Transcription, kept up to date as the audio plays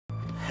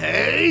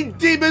Hey,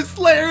 Demon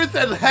Slayers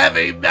and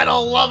heavy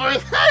metal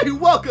lovers! Hey,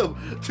 welcome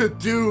to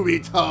Doom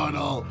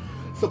Eternal!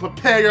 So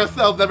prepare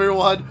yourselves,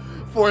 everyone,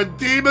 for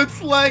demon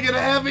slaying and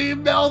heavy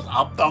metals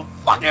up the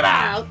fucking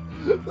ass!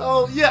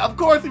 So, yeah, of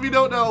course, if you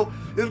don't know,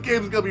 this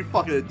game is gonna be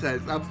fucking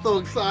intense. I'm so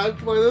excited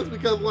for this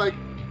because, like,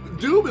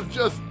 Doom is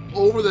just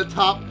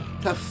over-the-top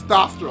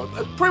testosterone.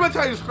 That's pretty much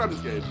how you describe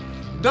this game.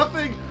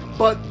 Nothing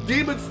but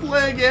demon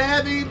slaying and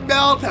heavy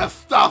metal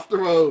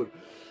testosterone.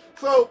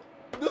 So,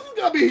 this is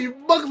gonna be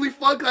humongously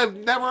fun because I've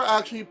never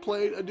actually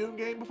played a Doom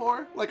game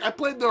before. Like, I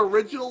played the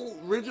original,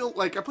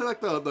 like, I played,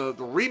 like, the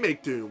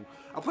remake Doom.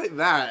 I played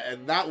that,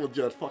 and that was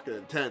just fucking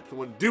intense. And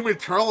when Doom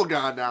Eternal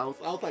got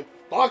announced, I was like,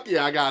 fuck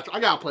yeah, I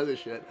gotta play this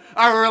shit.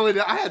 I really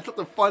did. I had such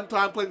a fun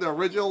time playing the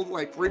original,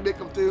 like, remake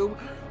of Doom.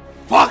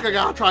 Fuck, I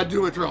gotta try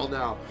Doom Eternal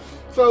now.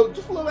 So,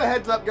 just a little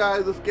heads up,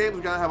 guys, this game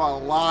is gonna have a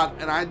lot,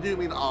 and I do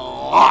mean a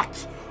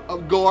lot,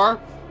 of gore.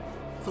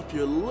 So if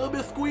you're a little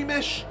bit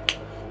squeamish,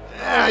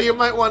 yeah, you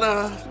might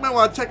wanna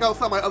check out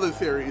some of my other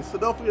series. So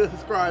don't forget to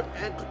subscribe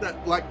and click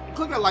that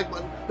like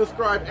button,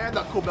 subscribe, and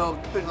that cool bell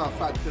thing on the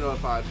side to get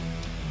notified.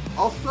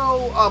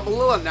 Also, a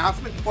little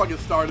announcement before I get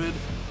started.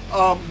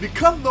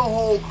 Because of the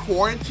whole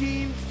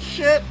quarantine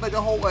shit, like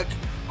the whole like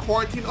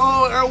quarantine,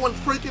 oh everyone's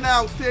freaking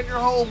out, stay in your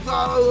homes,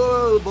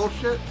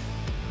 bullshit.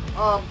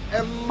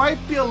 It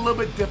might be a little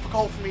bit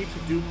difficult for me to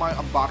do my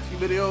unboxing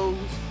videos.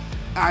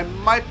 I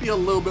might be a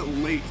little bit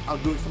late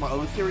on doing some of my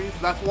other series.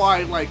 That's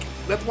why I'm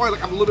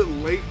a little bit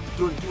late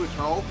doing Doom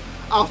Eternal.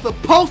 I was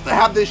supposed to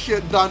have this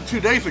shit done 2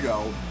 days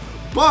ago,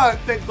 but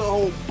thanks to the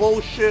whole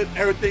bullshit,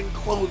 everything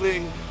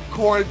closing,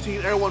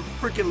 quarantine, everyone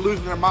freaking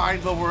losing their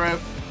minds over it,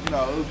 you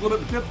know, it was a little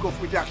bit difficult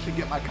for me to actually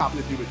get my copy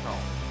of Doom Eternal.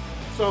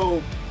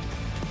 So,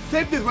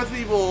 same thing with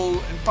Resident Evil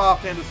and Final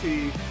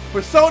Fantasy.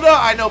 Persona,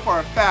 I know for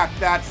a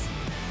fact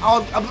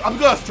I'm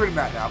gonna stream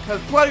that now, because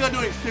I'm planning on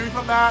doing a series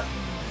on that.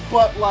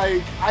 But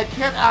like, I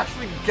can't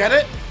actually get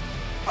it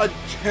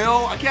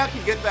until I can't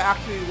actually get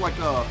the like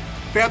a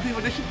Family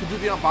Edition to do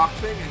the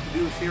unboxing and to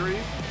do the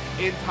series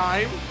in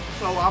time.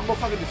 So I'm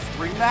most likely to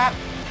stream that.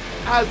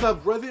 As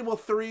of Resident Evil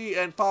 3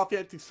 and Final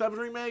Fantasy 7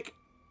 Remake,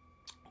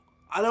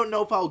 I don't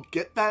know if I'll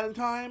get that in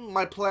time.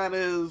 My plan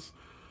is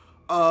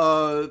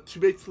to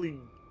basically,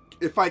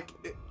 if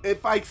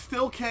I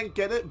still can't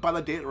get it by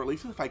the date it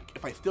releases,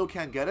 if I still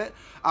can't get it,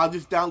 I'll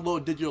just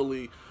download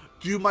digitally,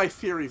 do my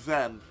series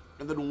then.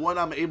 And then when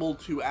I'm able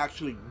to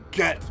actually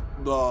get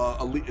the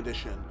Elite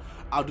Edition,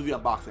 I'll do the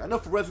unboxing. I know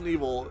for Resident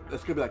Evil,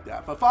 it's gonna be like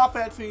that. For Final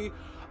Fantasy,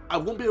 I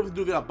won't be able to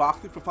do the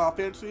unboxing for Final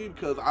Fantasy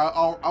because I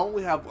was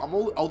only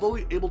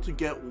able to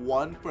get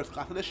one First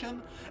Class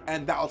Edition,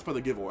 and that was for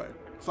the giveaway.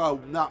 So I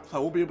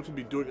won't be able to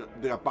be doing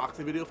the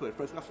unboxing video for the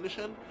First Class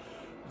Edition.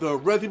 The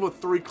Resident Evil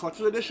 3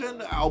 Collection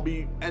Edition,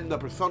 and the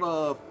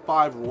Persona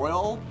 5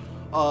 Royal,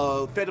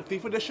 Phantom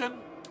Thief Edition.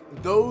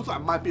 Those I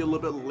might be a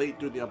little bit late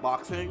doing the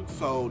unboxing,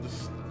 so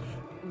just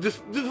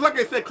like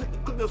I said, click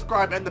the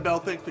subscribe and the bell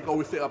thing so you can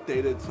always stay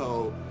updated.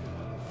 So,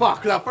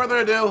 fuck, without further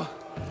ado,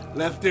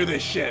 let's do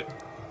this shit.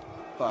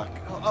 Fuck.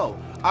 Oh,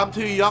 I'm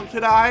too young to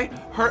die,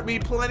 hurt me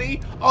plenty,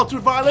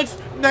 ultraviolence,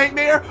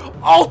 nightmare,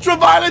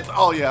 ultraviolence.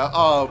 Oh yeah,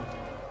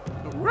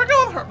 we're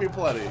going with hurt me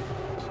plenty.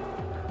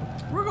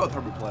 We're going with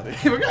hurt me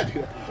plenty. We're gonna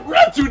do that. We're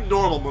gonna do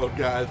normal mode,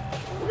 guys.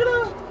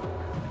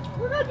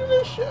 We're gonna do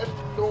this shit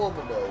in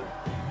normal mode.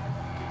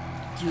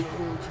 Dude.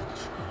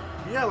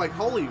 Yeah, like,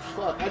 holy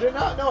fuck. I did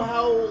not know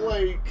how,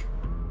 like,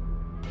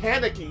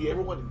 panicky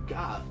everyone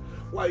got.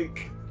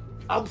 Like,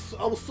 I was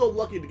so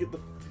lucky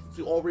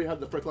to already have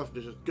the First Class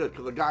Edition good,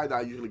 because the guy that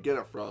I usually get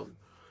it from,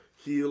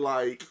 he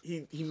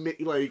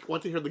made, like,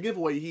 once he heard the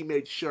giveaway, he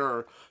made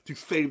sure to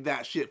save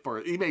that shit for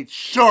it. He made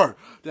sure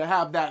to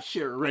have that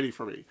shit ready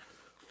for me.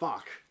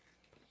 Fuck.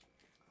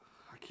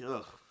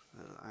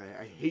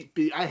 I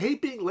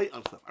hate being late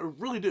on stuff. I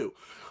really do.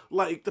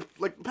 Like the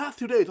past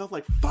 2 days, I was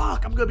like,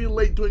 fuck, I'm gonna be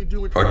late doing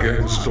Doom Eternal.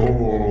 Against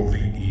all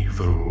the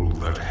evil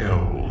that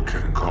hell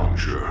can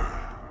conjure,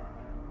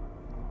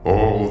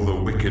 all the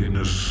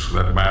wickedness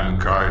that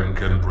mankind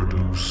can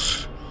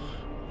produce,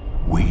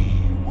 we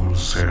will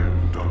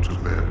send unto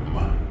them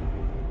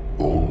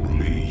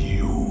only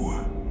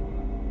you.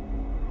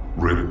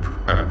 Rip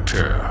and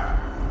tear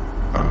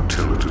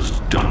until it is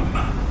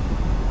done.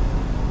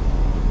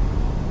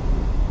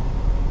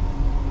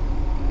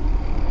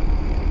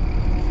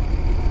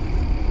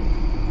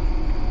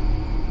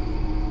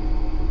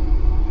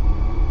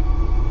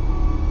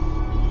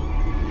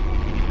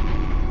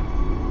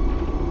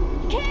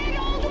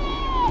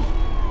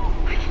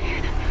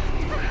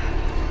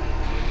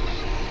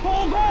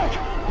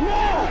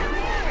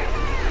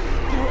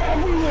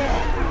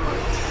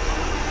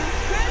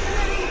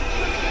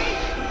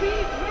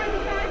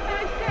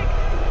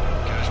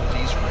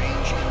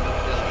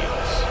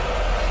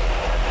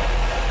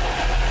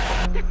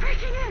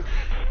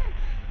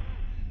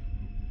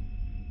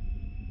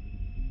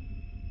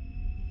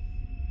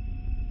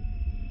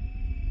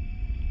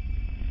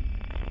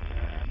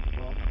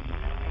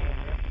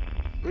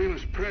 We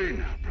must pray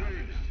now.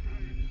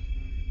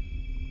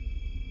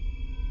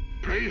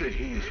 Pray that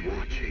he is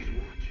watching.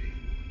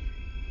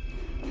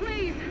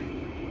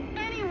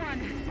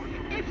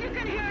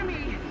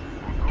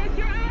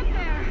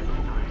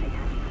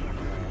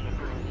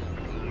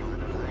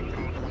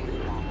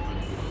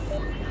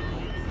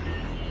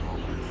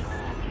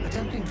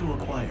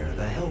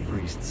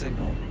 priest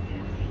signal.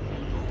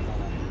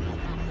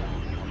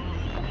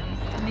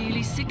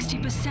 Nearly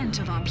 60%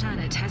 of our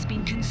planet has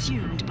been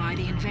consumed by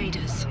the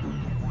invaders.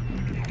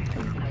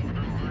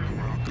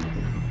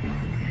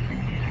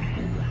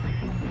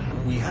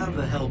 We have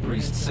the Hell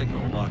Priest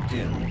signal locked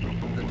in.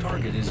 The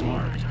target is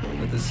marked,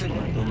 but the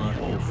signal will not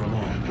hold for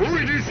long. For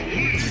it is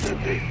he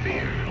that they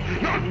fear,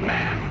 not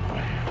man,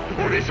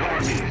 or his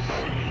armies.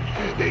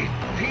 They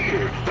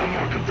fear the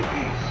mark of the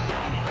beast.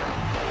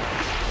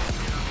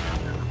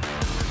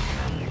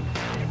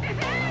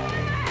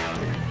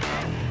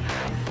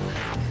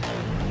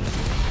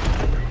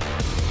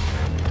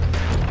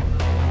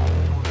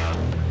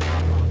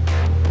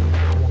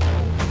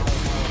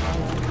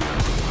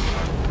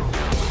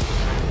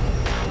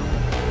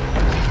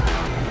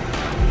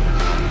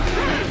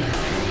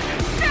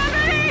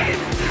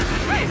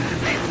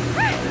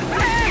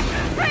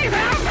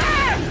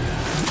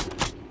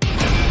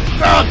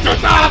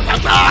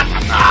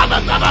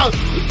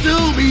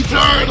 Doom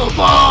Eternal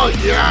Fall,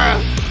 yeah!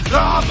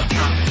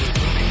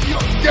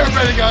 Get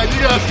ready, guys,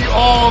 you're gonna see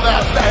all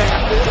that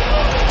bad.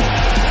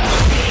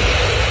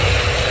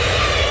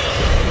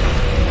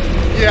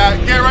 Yeah,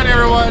 get ready,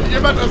 everyone. You're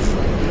about to.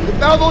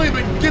 That was only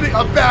the beginning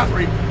of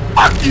Bathory.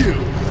 Fuck you!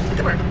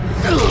 Come here.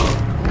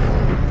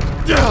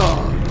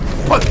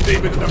 Punch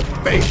David in the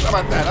face. How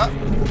about that, huh?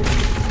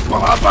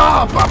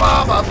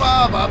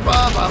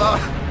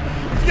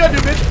 What you gonna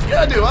do, bitch? What you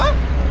gonna do, huh?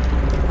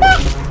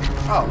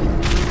 Oh.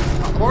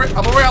 I'm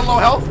already on low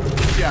health?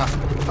 Yeah.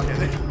 Okay,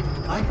 there.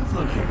 I have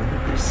located the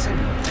priest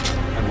signal. I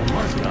will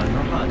mark it on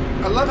your HUD.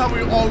 I love how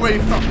we already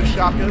found the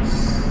shotgun.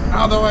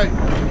 Out of the way.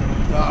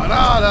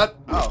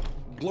 Oh.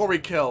 Glory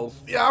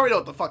kills. Yeah, I already know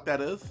what the fuck that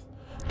is.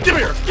 Give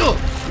here.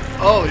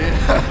 Oh,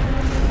 yeah.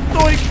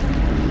 Doink.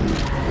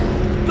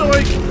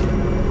 Doink.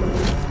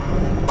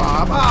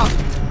 Ba-ba.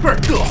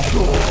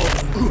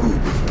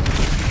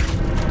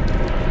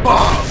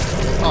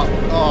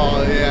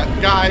 Oh, yeah.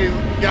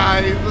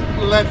 Guys,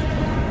 let's...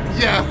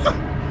 Yes.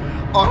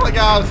 All I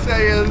gotta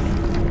say is...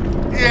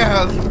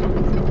 Yes.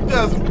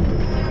 Just...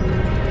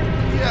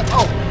 Yeah.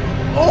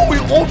 Oh, we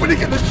already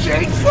get the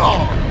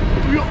chainsaw.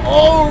 We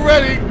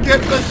already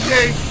get the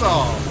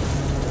chainsaw.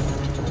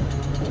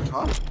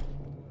 Huh?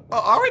 Oh, I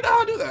already know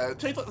how to do that.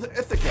 Chainsaw,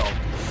 it's the kill.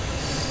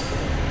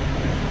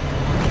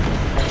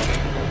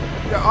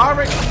 Yeah,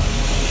 already...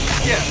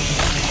 Yeah.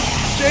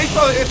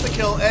 Chainsaw is the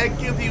kill and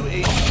gives you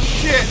a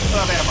shit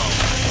ton of ammo.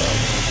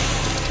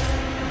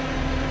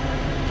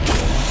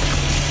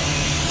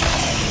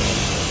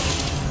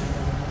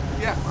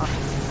 Yeah, I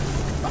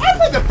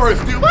played the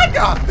first Doom. I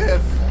got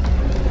this.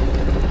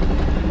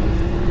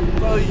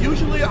 So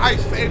usually I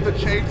save the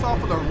chainsaw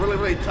for the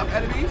really tough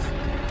enemies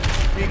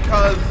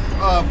because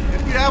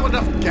if you have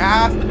enough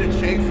gas in the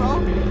chainsaw,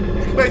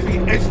 you can basically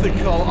instant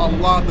kill a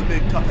lot of the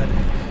big tough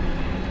enemies.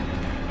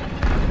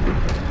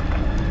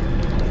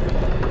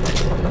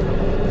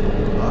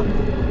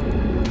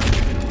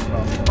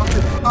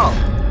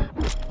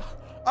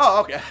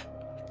 Oh, okay.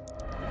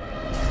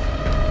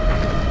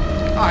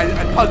 I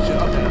punched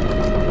it, okay.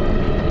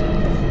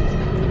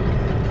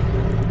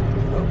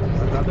 Oh,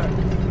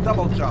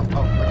 double jump.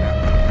 Oh, okay.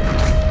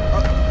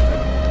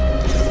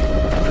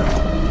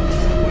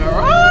 Where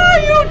are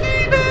you,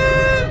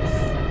 demons?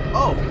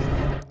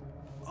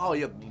 Oh,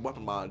 yeah,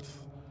 weapon mods.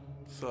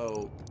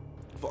 So,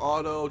 for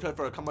auto,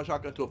 transfer a combat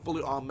shotgun to a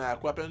fully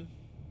automatic weapon.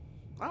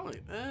 I don't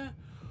really,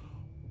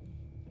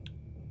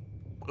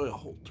 a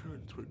whole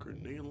turn to a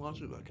grenade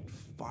launcher that can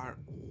fire.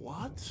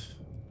 What?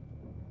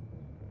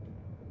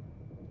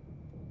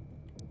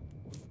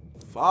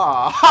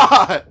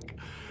 Fuck!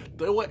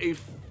 They want a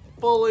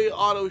fully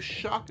auto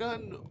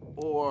shotgun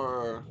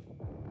or.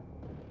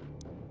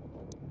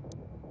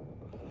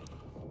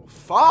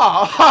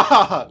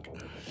 Fuck!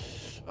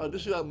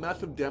 This should have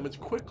massive damage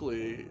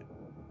quickly.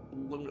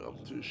 Limit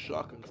up to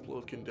shotgun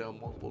explode can down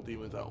multiple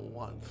demons at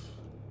once.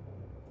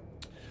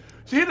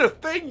 See, here's the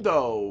thing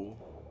though.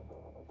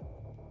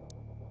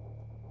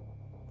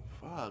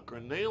 Fuck,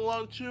 grenade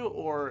launcher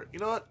or you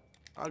know what?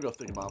 I'll go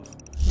sticky bombs.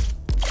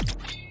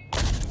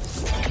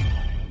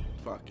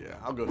 Fuck yeah,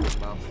 I'll go sticky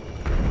bombs.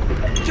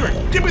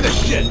 Give me the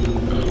shit!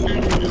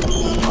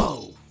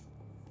 Oh,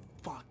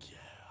 fuck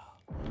yeah!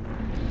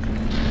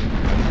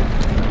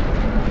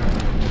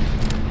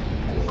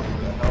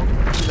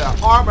 See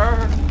that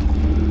armor?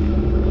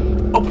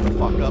 Open the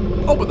fuck up!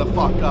 Open the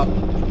fuck up!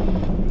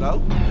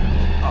 No?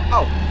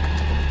 Oh!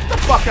 Get the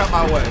fuck out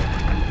my way!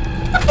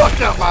 Get the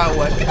fuck out my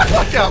way! Get the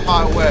fuck out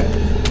my way!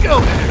 Get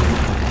over here!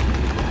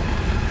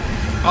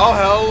 Oh,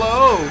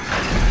 hello!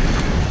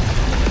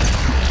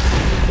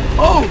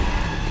 Oh!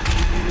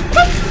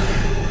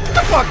 Get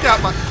the fuck out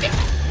my... Bitch!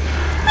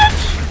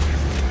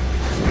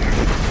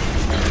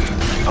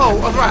 Oh,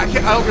 that's right, I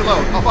don't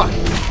reload. Oh, fuck.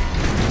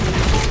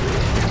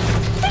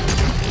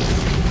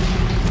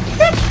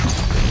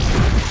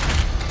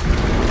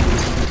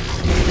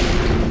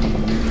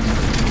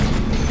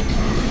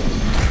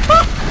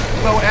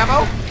 Low ammo?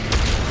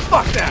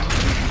 Fuck that!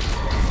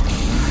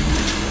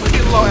 We're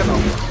getting low ammo.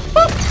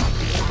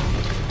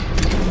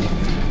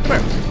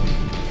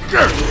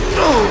 Come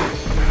here.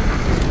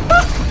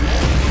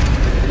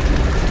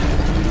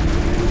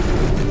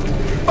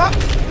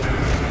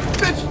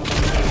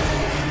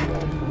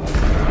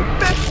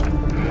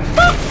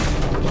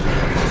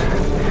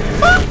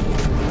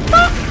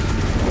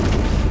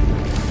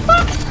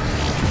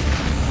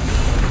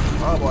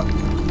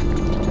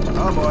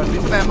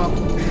 some ammo.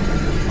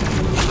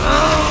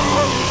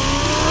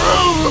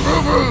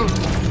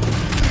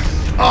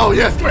 Oh,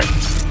 yes, great.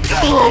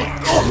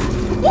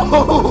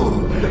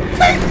 Whoa!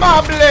 Take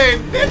my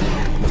blade, bitch!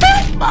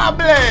 Take my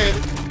blade!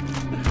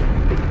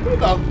 Who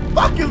the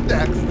fuck is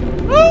next?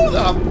 Who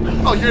the...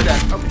 Oh, you're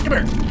next. Oh, come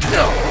here.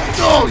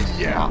 Oh,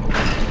 yeah.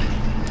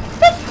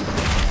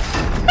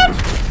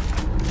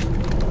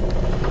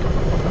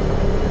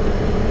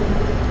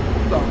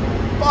 Who the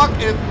fuck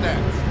is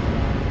next?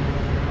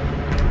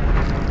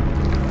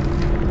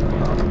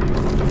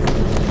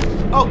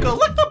 Oh,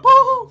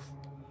 collectibles!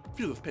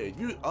 View this page.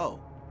 View... Oh.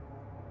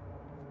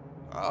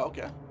 Oh,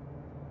 okay.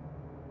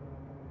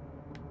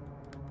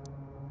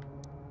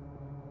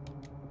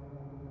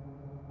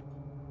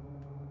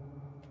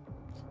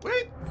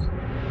 Wait.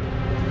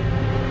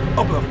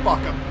 Open the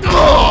fuck up.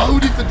 Oh, who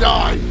needs to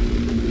die?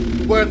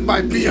 Where's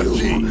my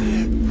BFG?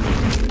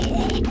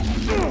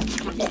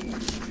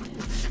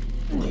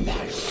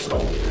 My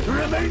soul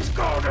remains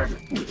guarded.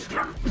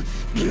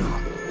 You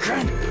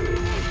can't.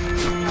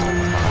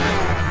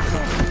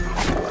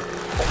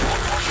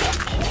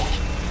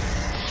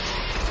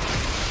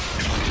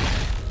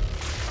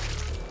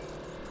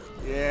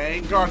 Yeah,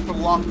 ain't guard for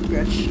long,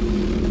 bitch.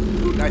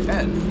 Ooh, nice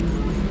head.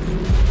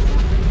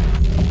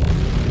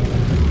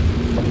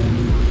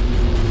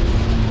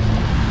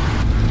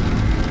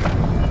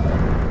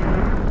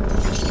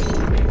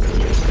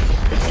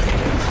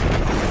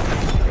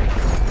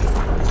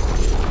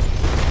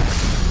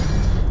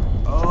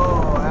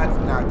 Oh, that's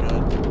not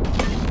good.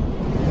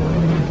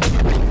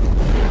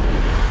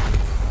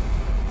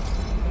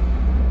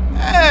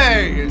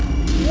 Hey!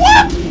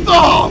 What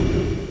the?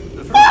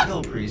 The first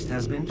Hell Priest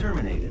has been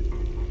terminated.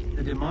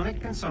 The demonic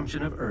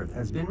consumption of Earth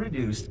has been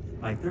reduced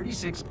by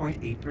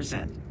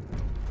 36.8%.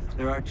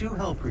 There are 2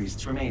 Hell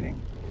Priests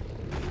remaining.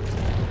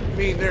 You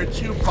mean there are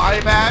 2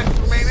 body bags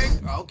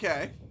remaining?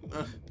 Okay.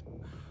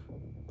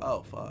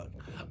 Oh, fuck.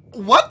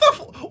 What the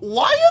f-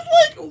 Why is,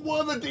 like,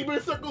 one of the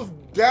demon circles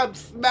dead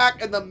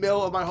smack in the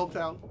middle of my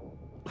hometown?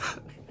 I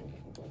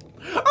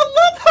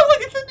love how,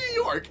 like, it's in New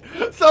York.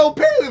 So,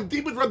 apparently, if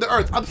demons run the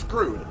Earth, I'm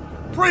screwed.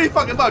 Pretty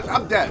fucking much.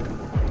 I'm dead.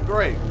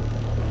 Great.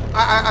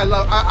 I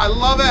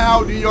love it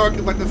how New York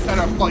is, like, the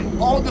center of, like,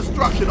 all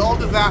destruction, all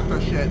disaster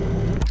shit.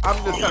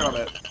 I'm the center of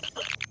it.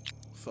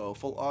 So,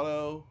 full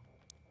auto.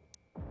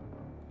 I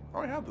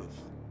already have this.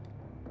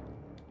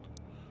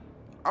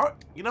 Alright,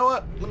 you know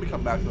what? Let me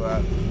come back to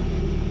that.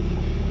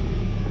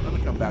 Let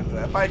me come back to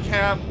that. If I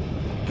can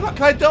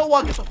I don't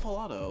want to get the full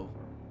auto.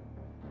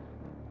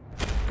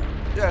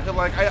 Yeah, cause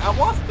like I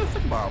want the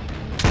stick bomb.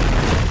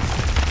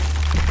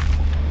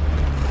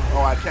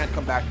 Oh, I can't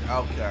come back.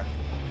 Okay.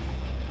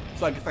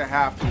 So I guess I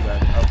have to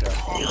then. Okay.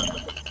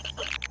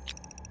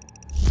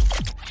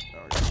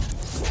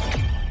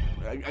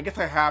 I guess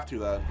I have to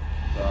then.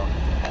 So.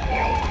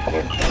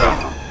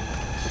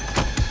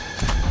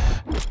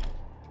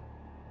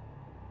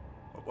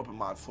 Weapon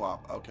mod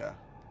swap. Okay.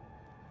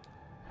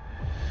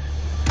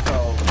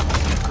 So,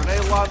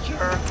 grenade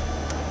launcher.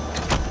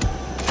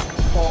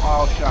 Full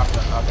auto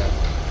shotgun. Okay.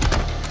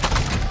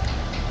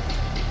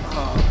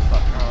 Oh,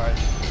 fuck. Alright.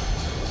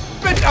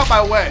 Bitch out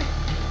my way!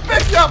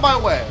 Bitch out my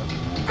way!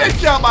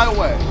 Bitch out my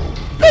way!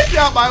 Bitch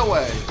out my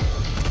way!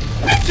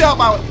 Bitch out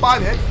my way!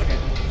 5 hits? Okay.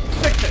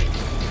 6 hits.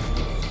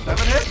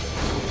 7 hits?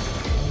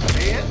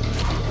 8 hits?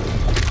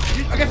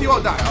 I guess he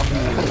won't die.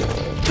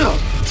 Okay.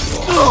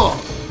 Ugh.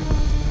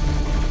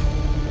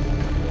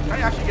 Can I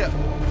actually get...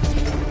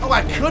 Oh,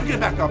 I could get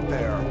back up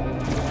there.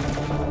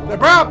 There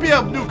better not be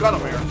a new gun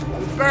over here.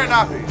 There better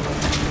not be.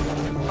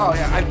 Oh,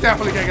 yeah, I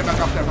definitely can't get back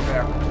up there from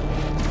there.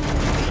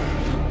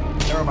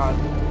 Never mind.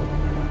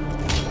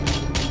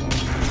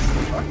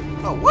 What?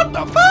 Oh, what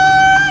the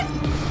fuck?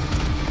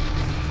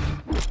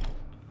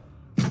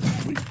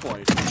 Weak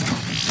point.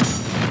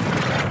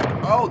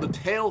 Oh, the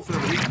tails are the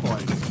weak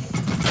point.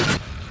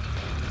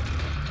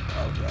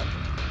 Okay.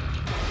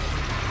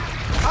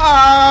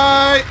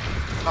 Hi!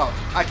 Oh,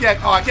 I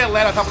can't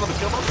land on top of them and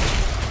kill them.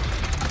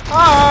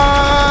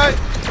 Hi!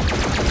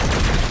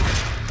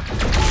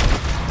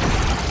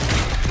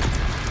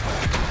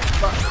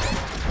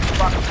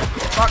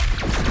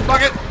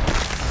 Fuck it!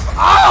 Oh,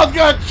 I was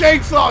gonna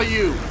chainsaw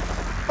you!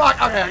 Fuck,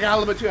 okay, I got a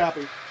little bit too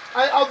happy.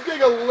 I was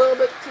getting a little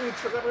bit too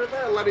triggered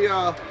there. Let's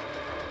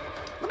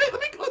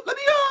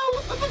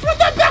run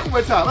that back one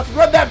more time. Let's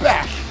run that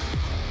back.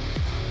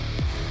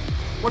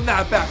 Run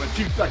that back for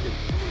 2 seconds.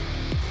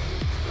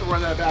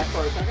 Run that back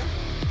for a second.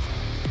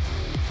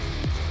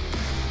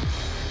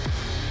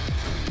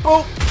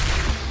 Oh!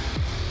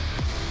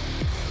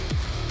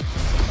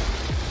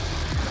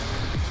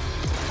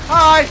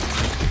 Hi!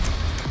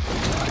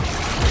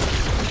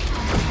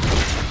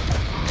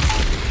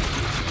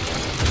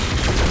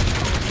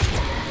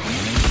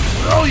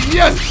 Oh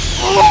yes!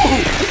 Oh!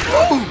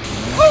 Oh!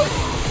 Oh!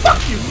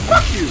 Fuck you!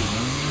 Fuck you!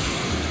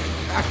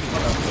 Actually,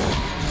 whatever.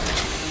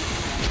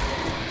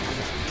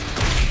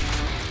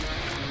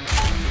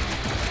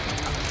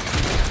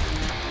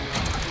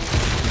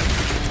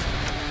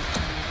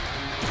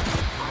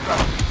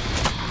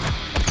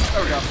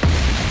 There we go.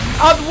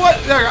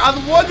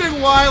 I'm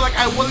wondering why, like,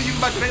 I wasn't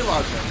using my grenade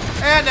launcher.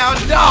 And now,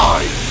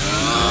 die!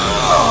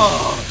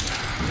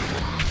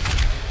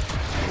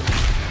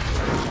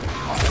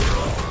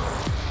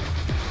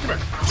 Come here.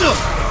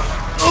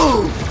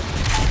 Ooh!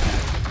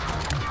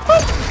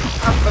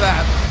 After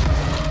that.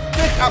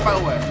 Bitch out my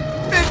way.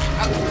 Bitch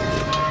out.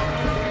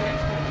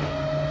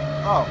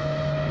 Oh.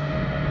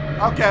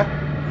 Okay.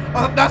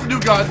 Oh, that's a new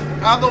gun.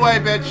 Out of the way,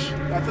 bitch.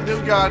 That's a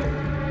new gun.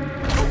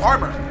 Oh,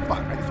 armor. Fuck,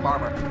 I need some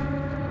armor.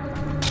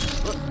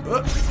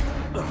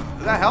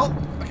 Does that help?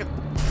 I can.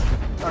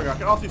 There we go. I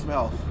can also use some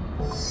health.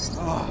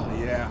 Oh,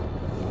 yeah.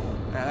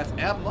 And that's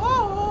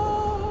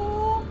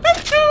ammo.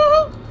 Thank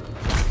you.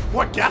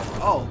 What gas?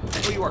 Oh,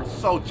 you are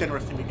so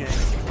generous in the game.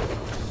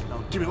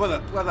 No, give me what is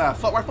that?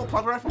 Assault rifle?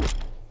 Plasma rifle?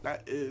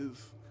 That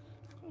is.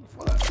 What's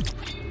that?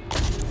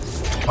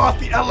 Oh, it's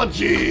the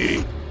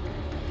LMG!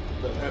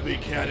 The heavy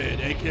cannon,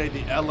 aka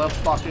the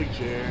LM-fucking-G.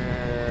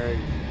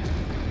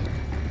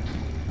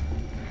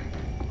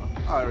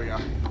 Oh, there we go.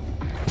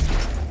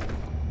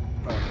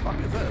 What the fuck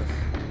is this?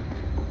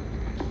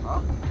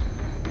 Huh?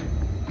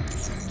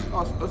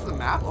 Oh, so this is a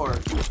map, or?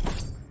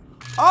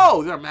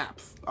 Oh, they're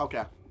maps.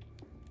 Okay.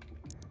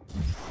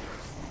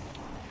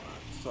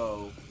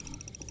 So,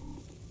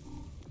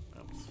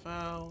 maps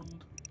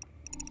found.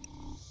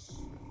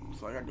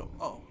 So I gotta go.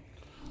 Oh.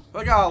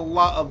 I got a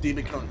lot of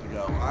demon killing to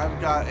go. I've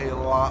got a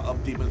lot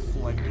of demon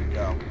slaying to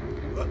go.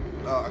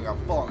 I got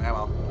full on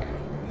ammo.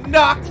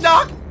 Knock,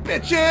 knock,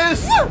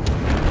 bitches!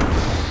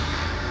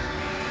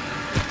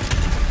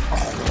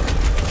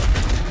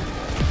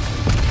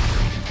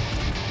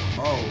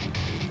 Oh.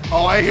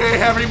 Oh, I hear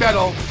heavy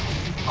metal.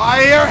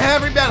 I hear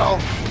heavy metal.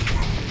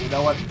 You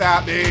know what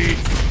that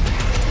means?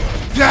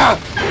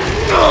 Death!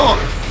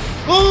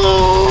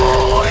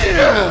 Oh,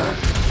 yeah!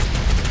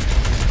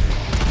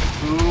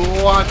 Who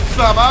wants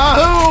some, huh?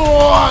 Who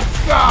wants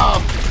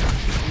some?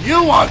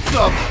 You want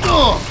some?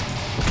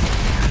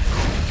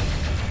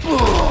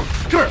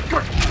 Come here,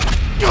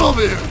 get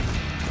over here.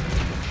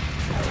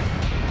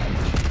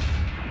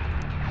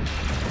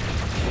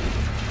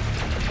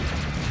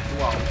 You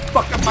want to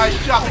fuck up my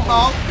shopping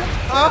mall?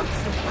 Huh?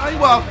 You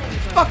want to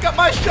fuck up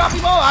my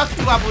shopping mall? I'll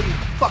see what happens when you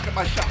fuck up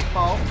my shopping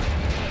mall.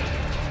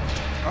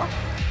 Huh?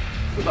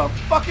 Who the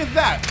fuck is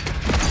that?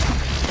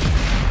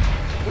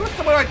 There's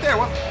someone right there.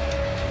 What?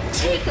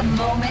 Take a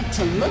moment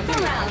to look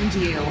around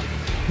you.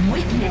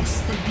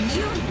 Witness the beauty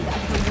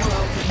of the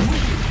world that we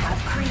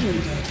have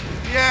created.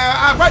 Yeah,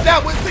 I'm right now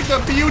witnessing the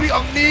beauty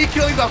of me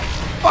killing the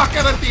fuck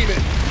out of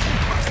demons.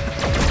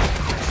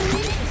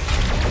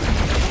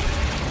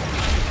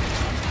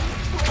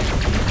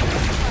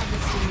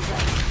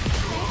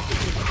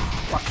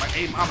 Fuck my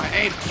aim, on my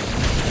aim.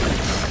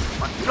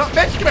 No,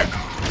 bitch, come here.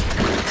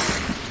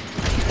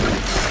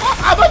 Oh,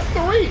 I'm at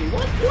 3.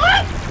 What?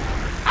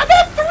 I'm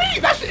at 3.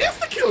 That should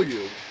insta-kill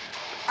you.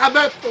 I'm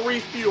at 3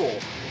 fuel.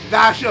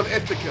 That should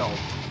have insta-killed.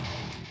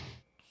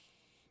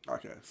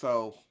 Okay,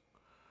 so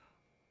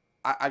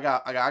I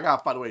gotta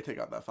find a way to take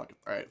out that fucking.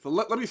 All right, so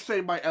let me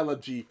save my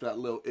LMG for that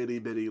little itty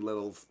bitty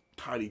little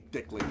tiny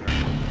dickling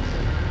there.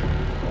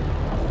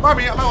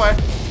 Barbie, out my way.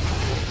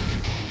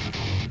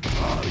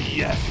 Oh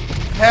yes,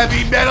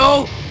 heavy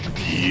metal,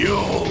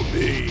 fuel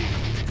me.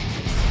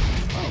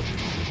 Oh,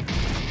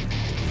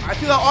 I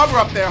see the armor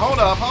up there. Hold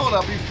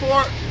up.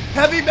 Before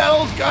heavy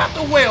metal's gonna have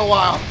to wait a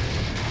while.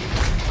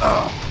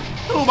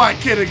 Who am I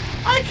kidding?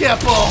 I can't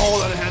pull a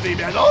hold on heavy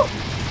metal.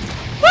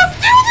 Let's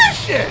do this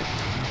shit.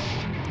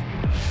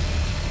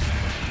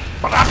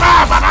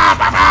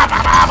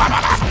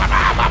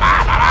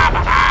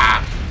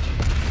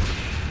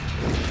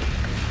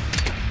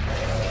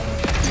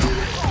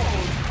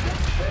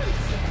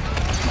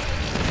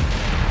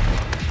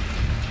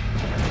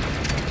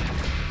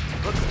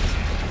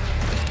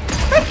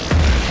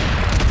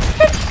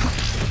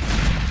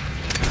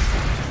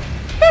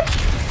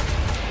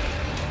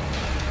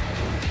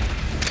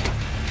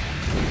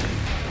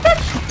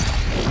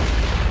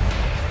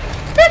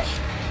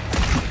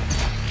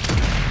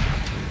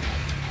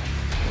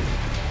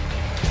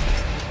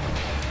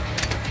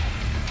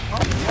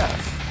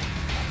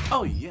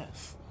 Oh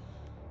yes.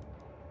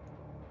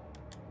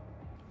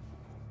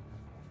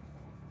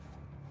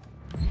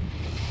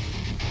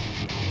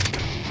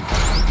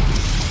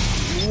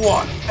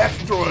 One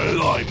extra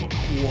life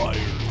acquired.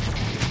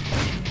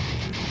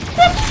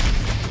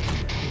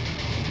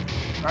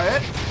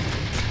 Alright.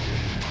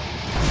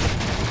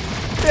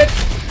 Bitch.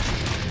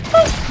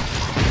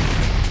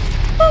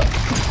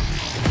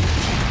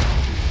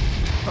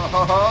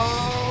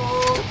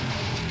 Oh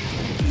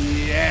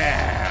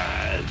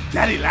yeah.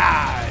 Daddy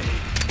lied.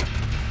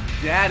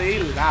 Daddy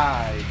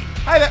lied.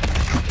 Hi there.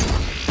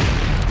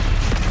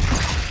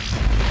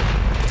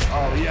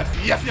 Oh yes.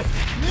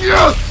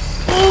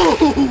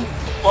 Ooh,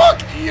 fuck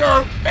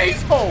your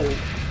face hole.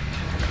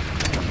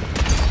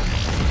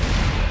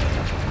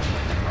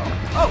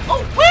 Oh,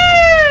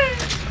 whee!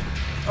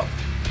 Oh,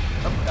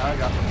 now I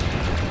got him.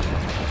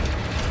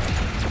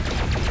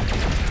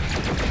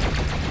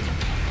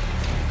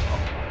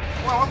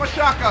 Oh, I want my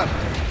shotgun.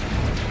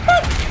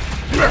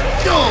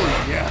 Oh,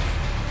 yes.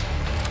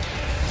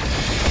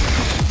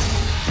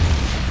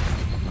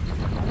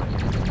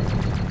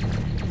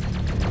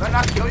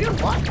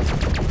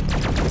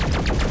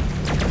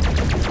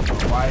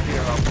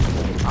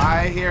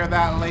 I hear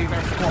that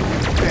laser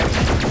scorpion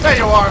bitch. There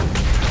you are.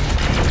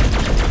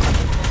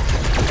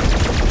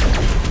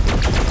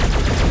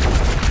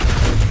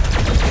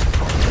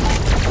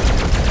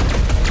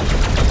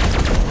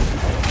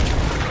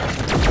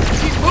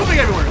 Keep moving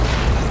everywhere.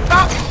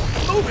 Stop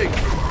moving.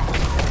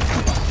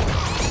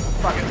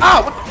 Fuck it.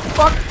 Ah, what the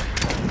fuck?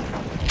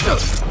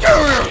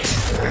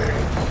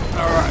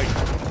 Alright.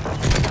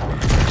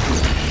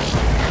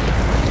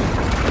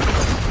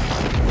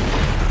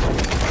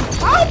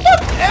 How the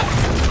F?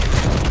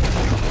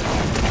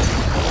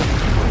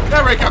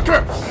 There we go. Come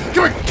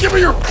here. Give me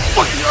your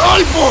fucking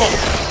eyeball.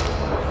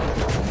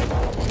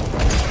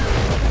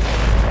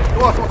 Who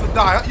else wants to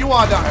die? You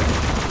want to die.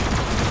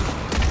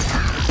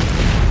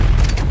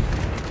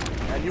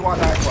 And you want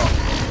to die as well.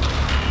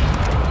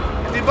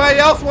 Anybody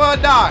else want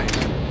to die?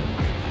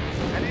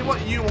 Anyone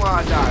you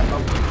want to die?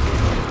 Okay.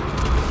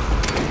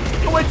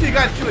 Don't wait till you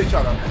guys kill each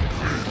other.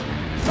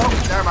 Oh,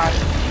 never mind.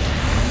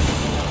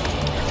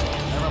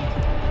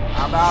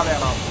 I'm out of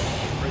ammo.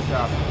 Great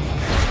job.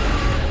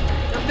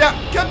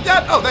 Come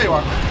down. Oh, there you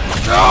are.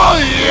 Oh,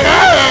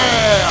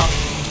 yeah!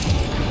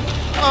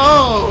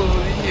 Oh,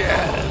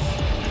 yes.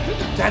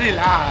 Daddy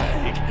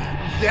lied.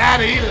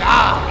 Daddy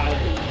lied.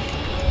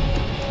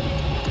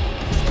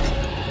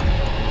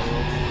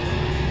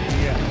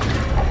 Yeah.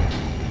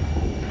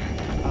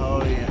 Oh,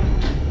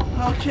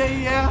 yeah. Okay,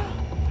 yeah.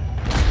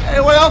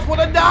 Anyone else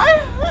want to die?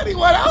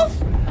 Anyone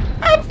else?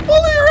 I'm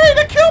fully ready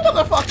to kill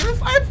motherfuckers.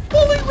 I'm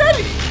fully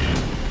ready.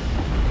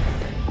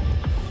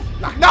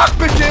 Knock, knock,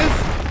 bitches!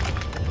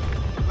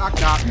 Knock,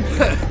 knock.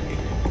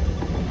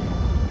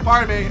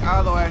 Pardon me, out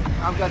of the way.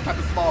 I'm gonna type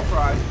a small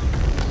fry.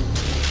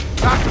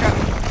 Knock, knock.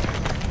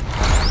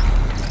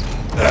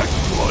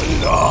 Extra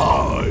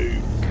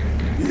life!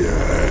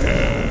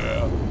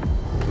 Yeah!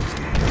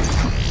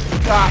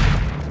 Stop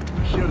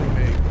shooting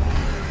me.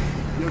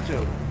 You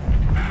too.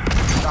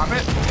 Stop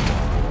it.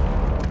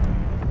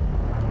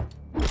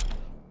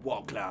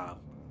 Wall climb.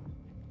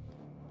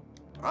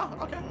 Oh,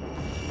 okay.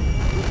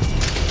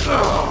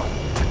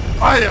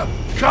 I am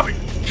coming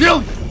to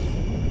kill you!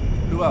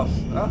 Who else?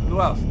 Huh? Who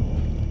else?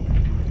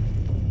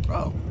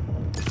 Oh.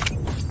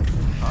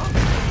 Huh?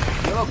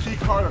 Yellow key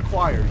card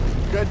acquired.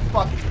 Good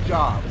fucking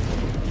job.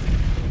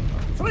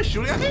 Somebody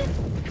shooting at me?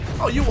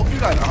 Oh, you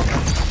guys are. Okay.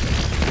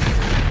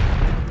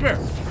 Come here.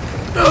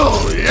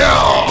 Oh,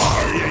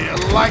 yeah!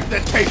 You like the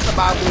taste of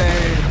my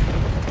blade.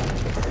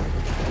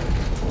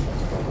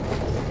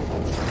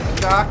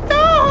 Knock,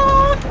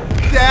 knock!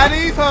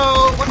 Daddy's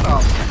home! What the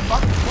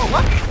fuck? Whoa,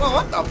 what? Whoa,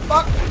 what the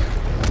fuck?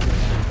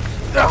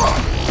 Ugh.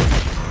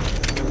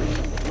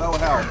 Low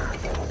health.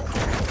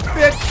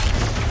 Bitch!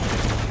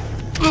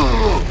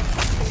 Ugh.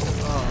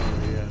 Oh,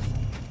 yes.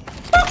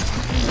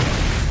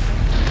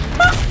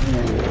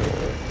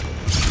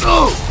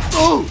 Oh!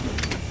 Oh!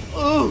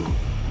 Oh!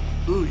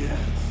 Oh,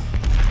 yes.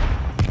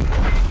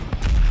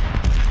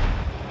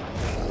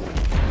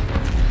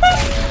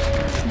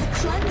 The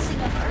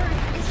cleansing of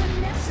Earth is a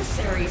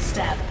necessary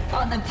step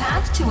on the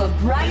path to a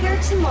brighter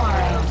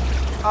tomorrow.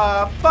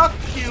 Fuck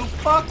you,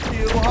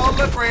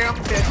 hologram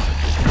bitch.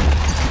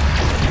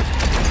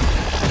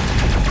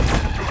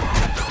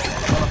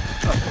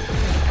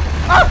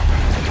 Ah!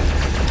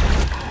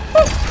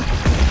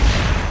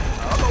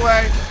 Out of the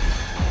way.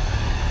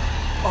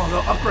 Oh,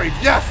 no, upgrades,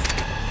 yes!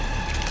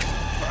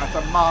 That's a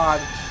mod.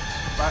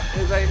 That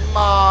is a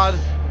mod.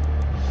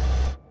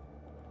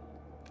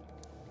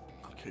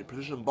 Okay,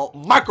 precision bolt,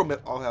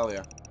 micro-missile. Oh, hell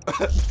yeah.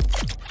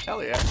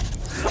 Hell yeah.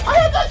 I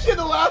had that shit in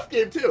the last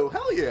game, too.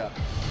 Hell yeah.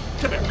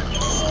 Come here.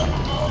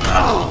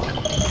 Oh.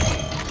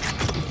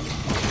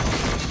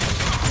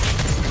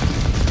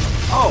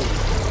 Oh.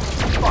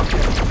 Fuck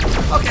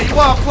yeah. Okay, you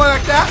want to play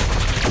like that?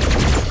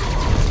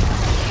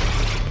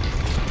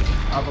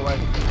 Out of the way.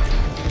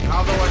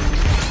 Out of the way.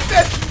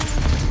 Bitch!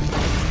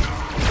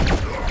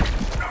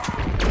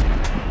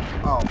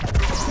 Oh.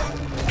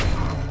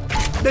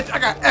 Bitch, I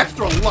got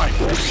extra life.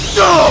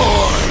 Die!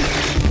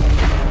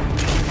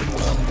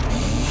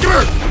 Come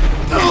here!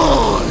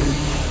 Die!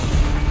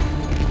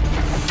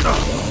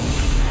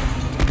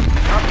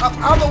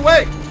 Out of the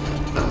way!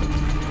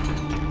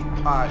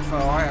 Alright, so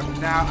I am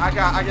now. I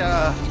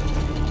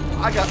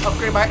got to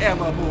upgrade my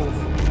ammo move.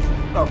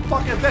 The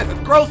fuck is this? It's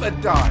gross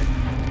and die.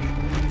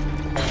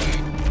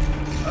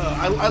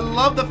 I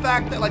love the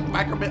fact that like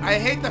I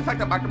hate the fact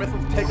that micro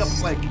missiles take up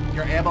like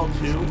your ammo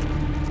too,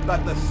 but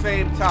at the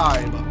same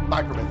time,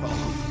 micro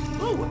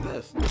missiles. Ooh, what's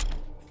this?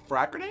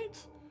 Frag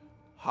grenades?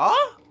 Huh?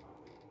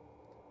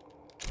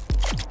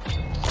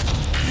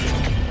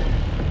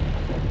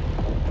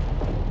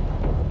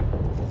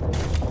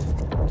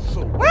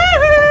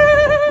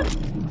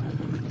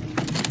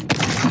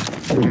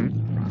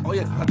 Oh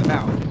yes, inside the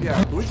mouth.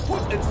 Yeah, we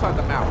put inside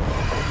the mouth.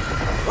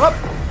 Up!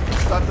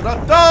 Da da da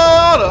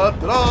da da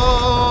da!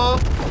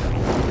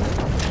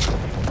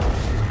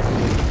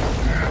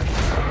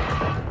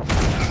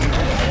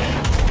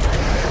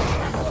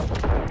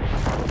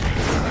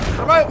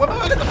 Alright, what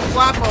about I get the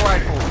plasma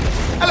rifle?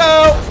 Hello!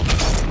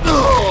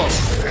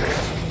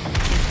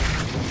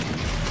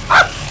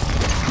 Ah!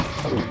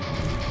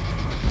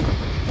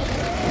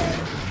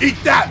 Eat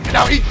that!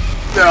 Now eat...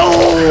 No!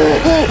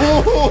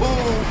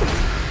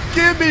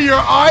 Give me your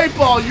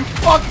eyeball, you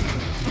fucking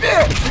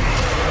bitch!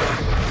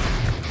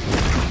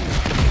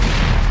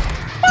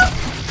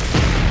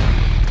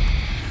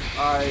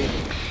 I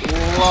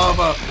love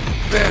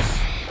this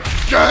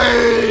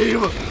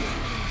game!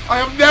 I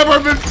have never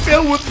been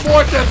filled with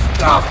more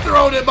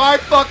testosterone in my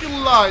fucking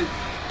life!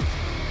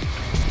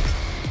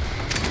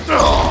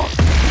 Ugh,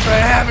 the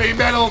heavy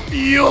metal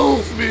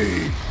fuels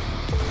me!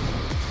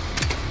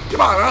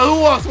 Come on,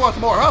 who wants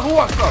more, huh? Who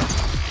wants some?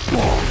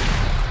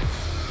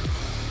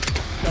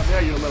 Come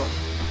there, you little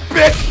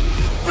bitch!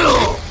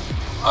 Ugh.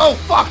 Oh,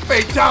 fuck,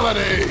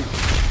 fatality!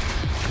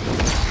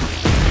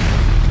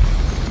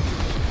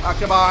 Oh,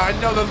 come on, I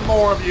know there's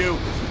more of you.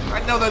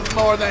 I know there's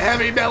more. The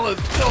heavy metal is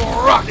still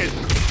rocking.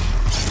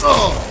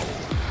 Oh.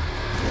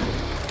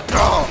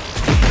 Oh.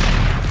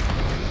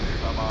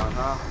 Come on,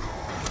 huh?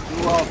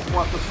 Who else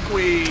wants to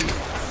squeeze?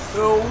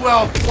 Who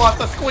else wants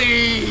to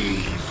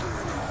squeeze?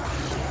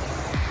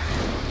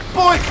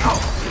 Boy! Oh,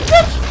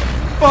 bitch!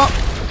 Fuck!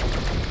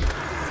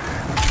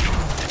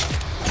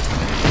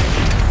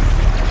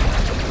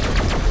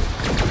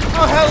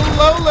 Oh,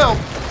 hello, little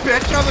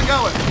bitch. How's it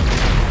going?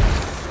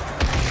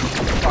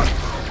 Fuck.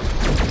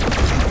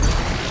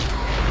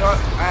 You know what?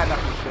 I had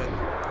enough of this shit.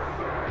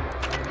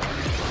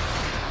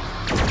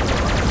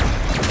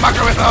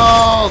 Fucker with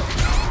all! Oh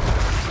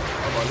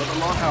boy, look at the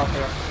long health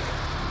here.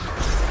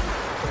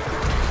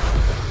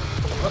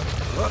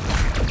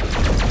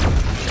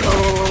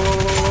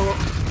 Oh.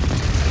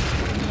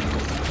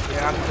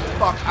 Yeah,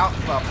 fuck out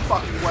the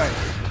fucking way.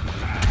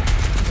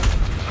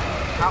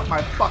 Out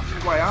my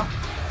fucking way, huh?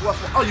 You want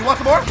some, oh, you want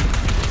some more?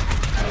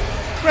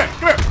 Come here,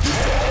 come here.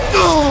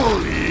 Oh,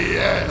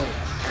 yeah.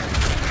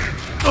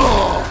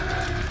 Oh.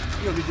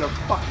 You'll need your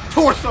fucking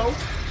torso.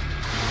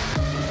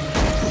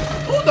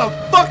 Who the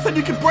fuck said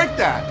you can break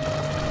that?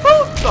 Who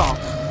the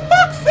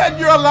fuck said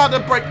you're allowed to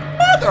break?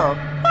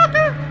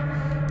 Motherfucker!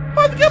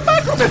 Why'd you get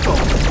micro missile?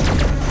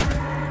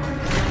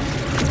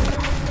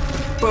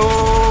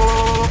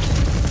 Boom!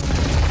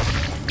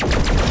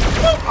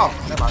 Oh,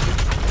 never mind.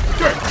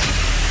 Good.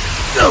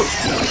 No!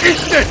 Eat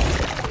this!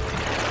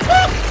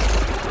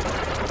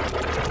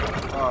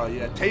 Oh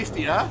yeah,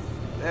 tasty, huh?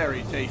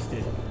 Very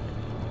tasty.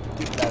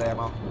 Give me that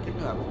ammo. Give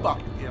me that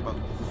fucking ammo.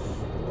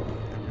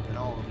 And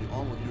all of you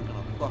are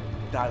gonna fucking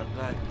die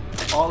tonight.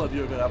 All of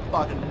you are gonna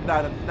fucking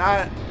die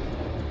tonight.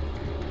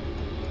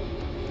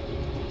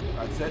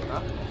 That's it,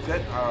 huh?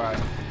 That's it? Alright.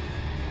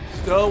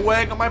 Still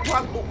waiting on my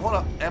plasma. Oh, hold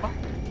up. Ammo?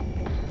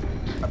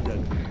 I'm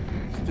good.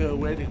 Still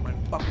waiting on my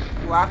fucking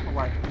plasma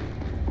rifle.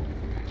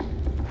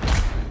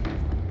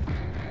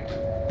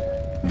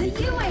 The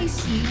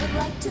UAC would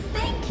like to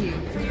thank you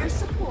for your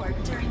support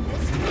during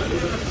this week.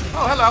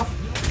 Oh, hello.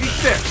 Eat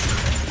this.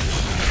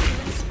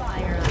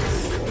 Inspire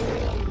us.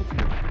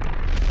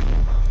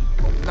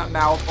 Open that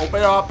mouth.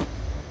 Open up.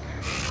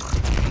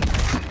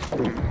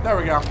 There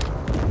we go.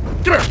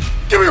 Come here.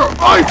 Give me your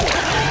eyeball.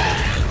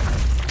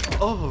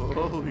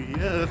 Oh,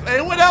 yes.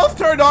 Anyone else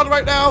turned on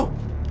right now?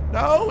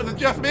 No? Is it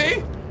just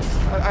me?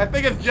 I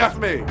think it's just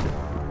me.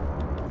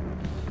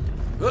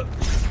 Huh?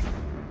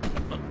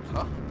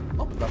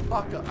 Open the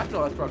fuck up. I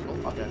know that's breakable.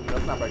 Okay,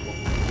 that's not breakable.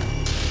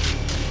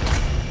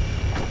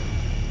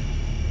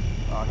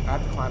 I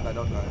have to climb that,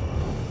 don't I?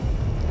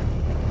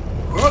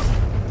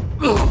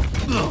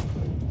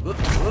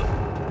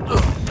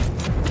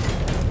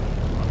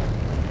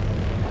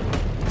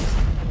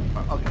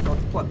 Okay,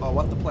 so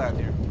what's the plan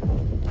here?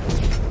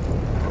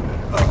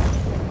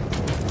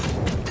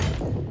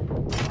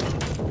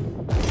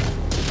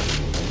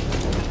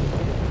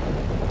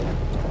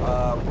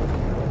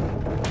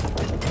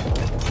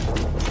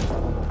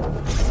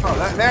 Oh,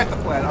 that's the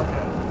plan.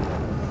 Okay.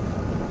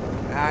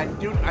 I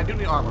do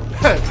need armor.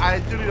 I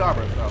do need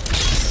armor. So.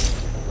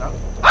 No.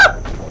 Ah!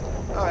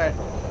 Okay.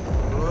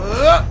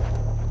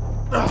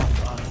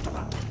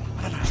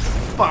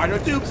 Spider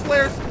Doom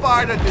Slayer.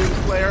 Spider Doom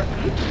Slayer.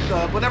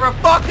 Whatever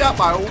fucked up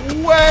my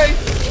way.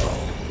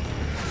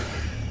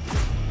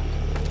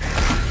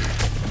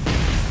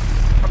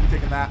 I'm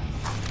taking that.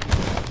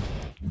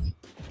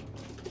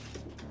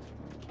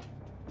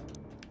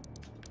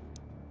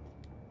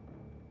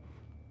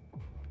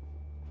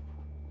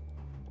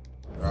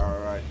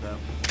 Alright then.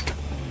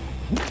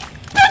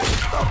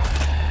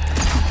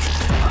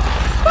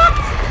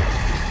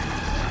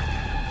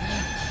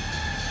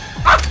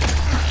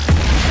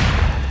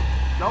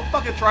 Don't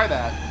fucking try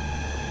that.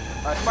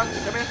 Alright, come on,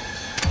 come here.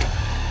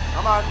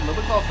 Come on, a little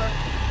bit closer.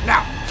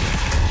 Now!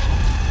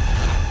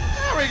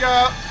 There we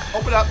go!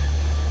 Open up.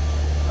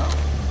 Oh.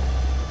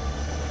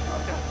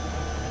 Okay.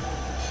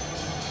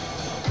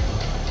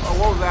 Oh,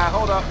 what was that?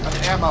 Hold up.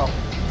 That's ammo.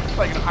 It's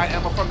like an high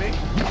ammo from me.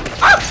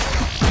 Ah!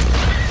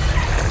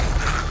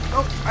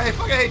 Nope, I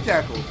fucking hate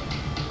tackles.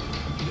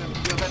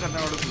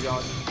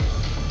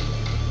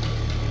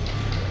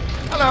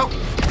 Hello.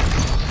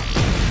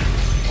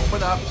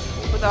 Open up.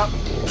 Open up.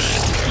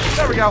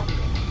 There we go.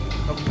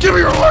 Oh, give me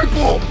your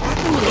rifle.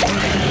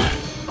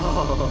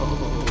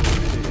 Oh,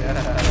 yeah.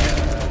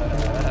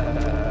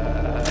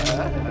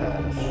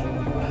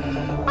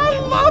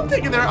 love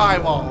taking their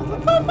eyeballs.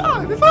 It's so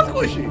fun. It's so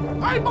squishy.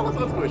 Eyeballs are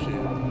so squishy.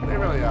 They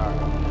really are.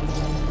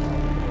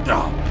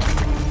 Oh.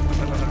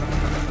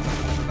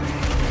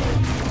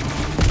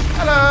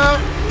 Hello.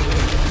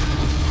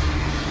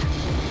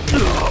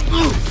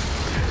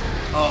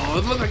 Oh,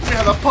 it looks like we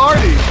have a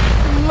party.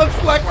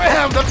 Looks like we're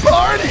having a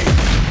party.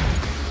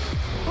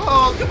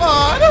 Oh, come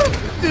on.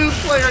 Dude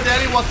Slayer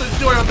Daddy wants to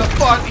join on the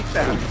fun. Eat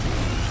that.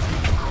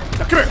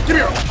 Now, come here. Give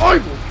me your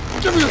eyeball.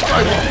 Give me this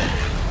eyeball.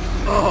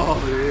 Oh,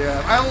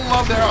 yeah. I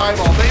love their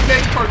eyeballs. They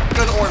make for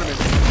good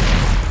ornaments.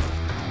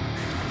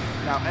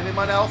 Now,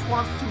 anyone else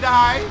wants to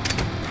die?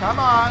 Come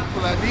on.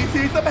 Let me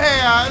see some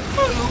hands.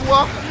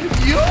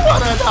 You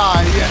want to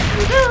die. Yes,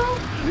 you do.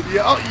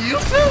 Yeah, oh, you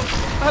too.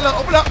 Hello,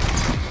 open up.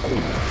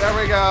 There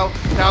we go.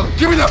 Now,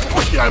 give me that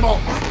squishy eyeball.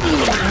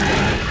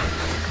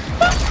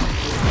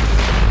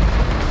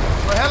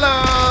 Well, hello.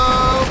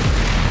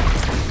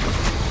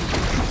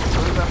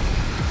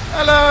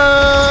 Hello.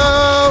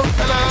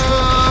 Hello.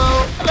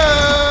 Hello.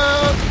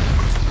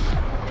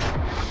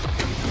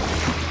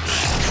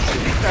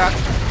 That.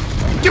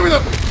 Give me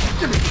them.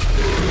 Give me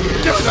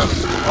them.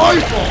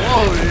 Eyeball.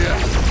 Oh yeah.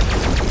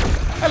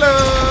 Hello.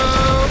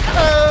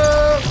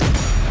 Hello.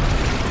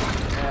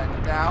 And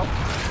now,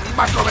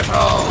 micro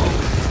missile.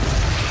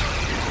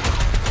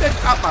 Get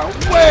out my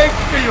way.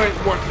 You ain't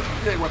worth it.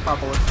 You ain't worth my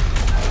bullets.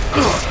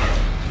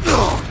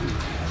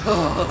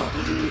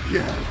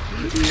 Yes.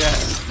 Yes.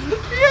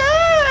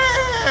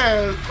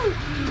 Yes.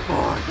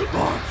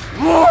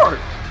 More.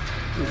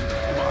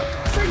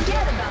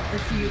 Forget about the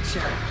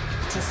future.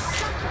 To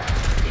suffer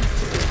is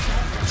to be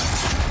present.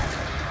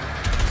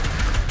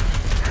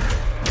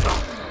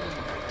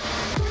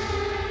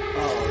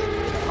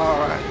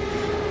 Alright.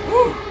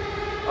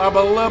 I'm a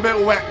little bit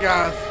wet,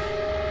 guys.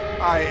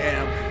 I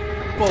am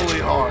fully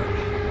hard.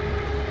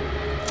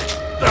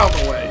 Out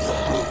the way.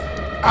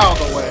 Out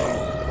the way.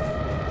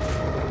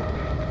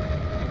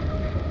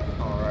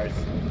 Alright.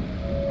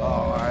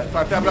 Alright. So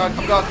I'm gonna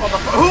call the.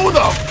 Who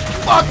the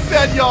fuck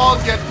said y'all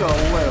get to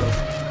live?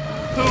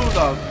 Who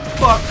the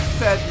fuck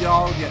said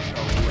y'all get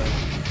to live?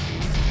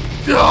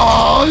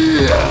 Oh,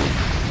 yeah!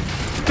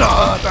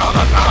 Da, da,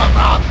 da, da,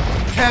 da.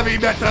 Heavy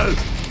metal,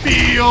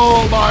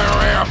 feel my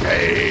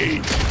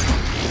rampage!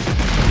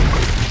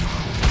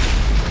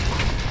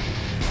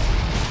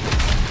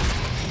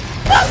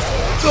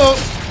 So,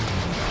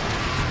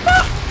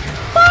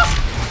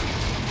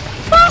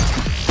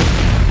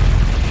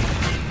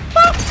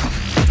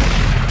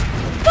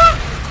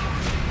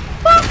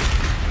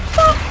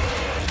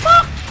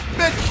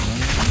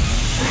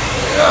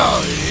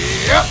 oh,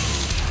 yep.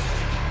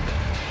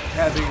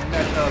 Heavy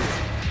metal,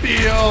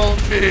 feel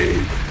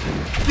me.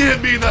 Give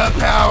me the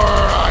power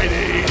I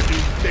need to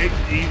make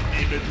these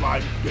demons my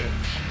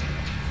bitch.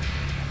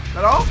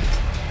 That all?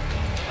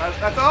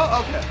 That's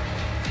all? Okay.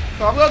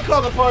 So I'm gonna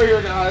call the party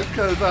here, guys,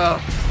 because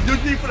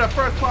usually for the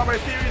first part of my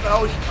series, I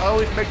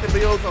always make the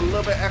videos a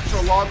little bit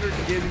extra longer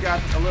to give you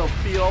guys a little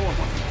feel of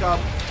what's to come.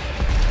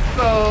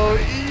 So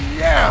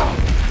yeah.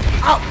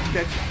 Out,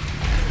 bitch.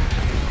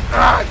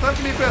 Alright, so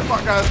that's me for this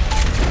part, guys.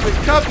 We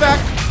come back.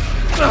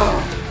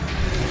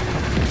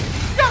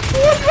 You got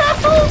food, you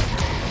assholes!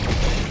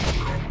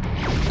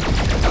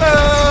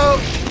 Hello!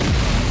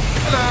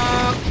 Hello!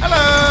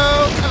 Hello!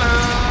 Hello!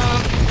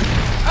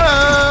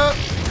 Hello!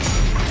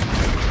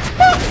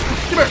 Ah,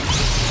 come here!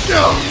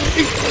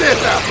 Eat this,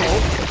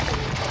 asshole!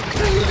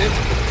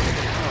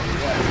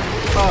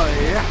 Oh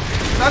yeah.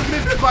 That's me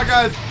for this part,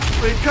 guys.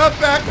 We come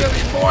back, there'll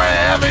be more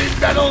heavy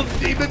metal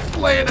demon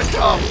slaying to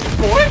come.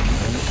 Boy!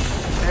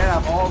 And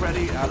I'm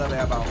already out of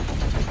ammo.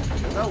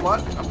 You know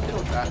what? I'm good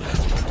with that.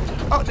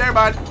 Oh, never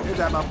mind. Here's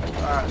ammo.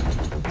 Alright.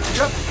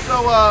 Yep,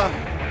 so,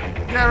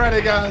 get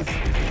ready, guys.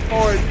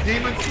 For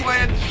demon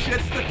slaying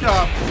shits to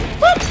come.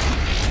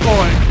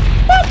 Boing.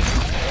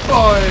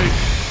 Boing.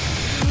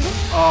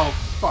 Oh,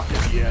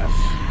 fucking yes.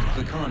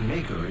 The Khan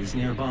Maker is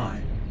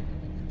nearby.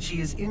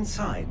 She is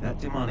inside that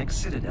demonic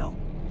citadel.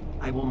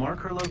 I will mark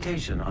her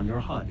location on your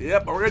HUD.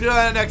 Yep, but we're gonna do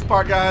that in the next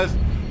part, guys.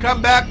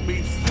 Come back,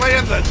 we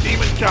slaying the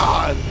demon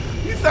Khan.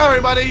 Peace out,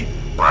 everybody.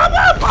 Bye,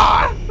 bye,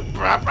 bye.